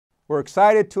We're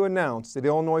excited to announce that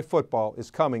Illinois football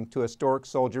is coming to historic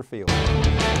Soldier Field.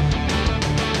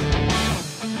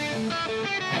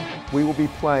 We will be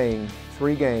playing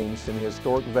 3 games in the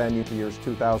historic venue for years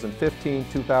 2015,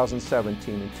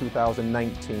 2017, and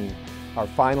 2019. Our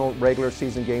final regular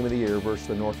season game of the year versus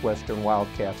the Northwestern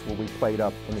Wildcats will be played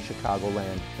up in the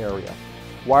Chicagoland area.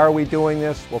 Why are we doing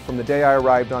this? Well, from the day I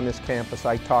arrived on this campus,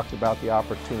 I talked about the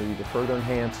opportunity to further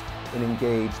enhance and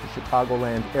engage the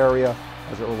Chicagoland area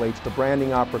as it relates to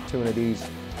branding opportunities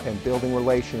and building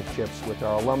relationships with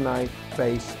our alumni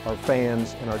base, our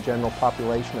fans, and our general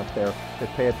population up there that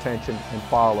pay attention and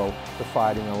follow the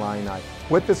Fighting Illini.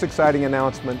 With this exciting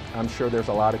announcement, I'm sure there's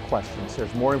a lot of questions.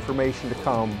 There's more information to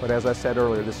come, but as I said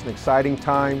earlier, this is an exciting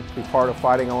time to be part of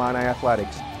Fighting Illini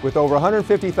Athletics. With over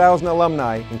 150,000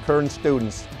 alumni and current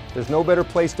students, there's no better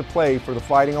place to play for the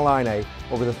Fighting Illini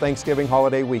over the Thanksgiving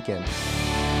holiday weekend.